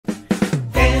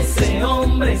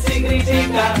sí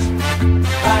critica,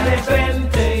 va de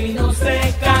frente y no se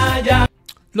calla.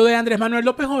 Lo de Andrés Manuel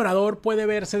López Obrador puede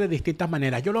verse de distintas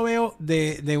maneras. Yo lo veo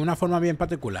de una forma bien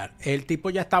particular. El tipo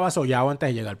ya estaba sollado antes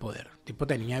de llegar al poder. El tipo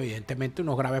tenía evidentemente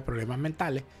unos graves problemas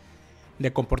mentales,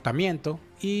 de comportamiento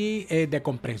y de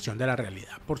comprensión de la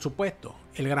realidad. Por supuesto,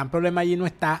 el gran problema allí no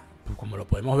está, como lo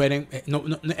podemos ver,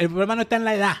 el problema no está en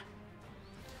la edad.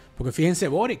 Porque fíjense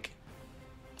Boric.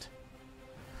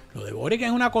 Lo de Boric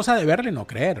es una cosa de verlo y no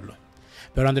creerlo.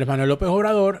 Pero Andrés Manuel López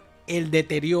Obrador, el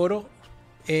deterioro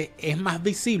es más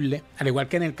visible, al igual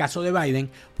que en el caso de Biden,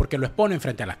 porque lo exponen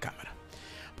frente a las cámaras.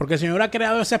 Porque el señor ha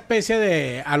creado esa especie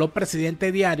de aló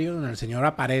presidente diario, donde el señor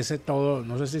aparece todo,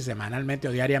 no sé si semanalmente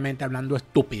o diariamente, hablando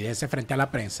estupideces frente a la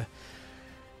prensa.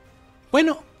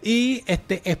 Bueno, y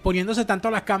exponiéndose tanto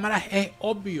a las cámaras, es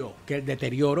obvio que el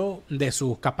deterioro de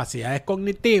sus capacidades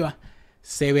cognitivas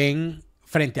se ven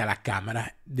frente a las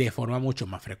cámaras de forma mucho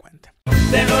más frecuente.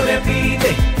 Te lo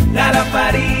repite, Lara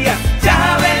Farías,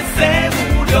 Chávez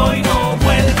se murió y no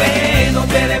vuelve, no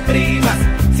te deprimas,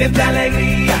 siente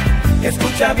alegría,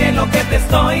 escucha bien lo que te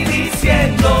estoy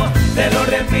diciendo, te lo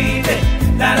repite,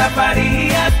 Lara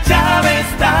Farías,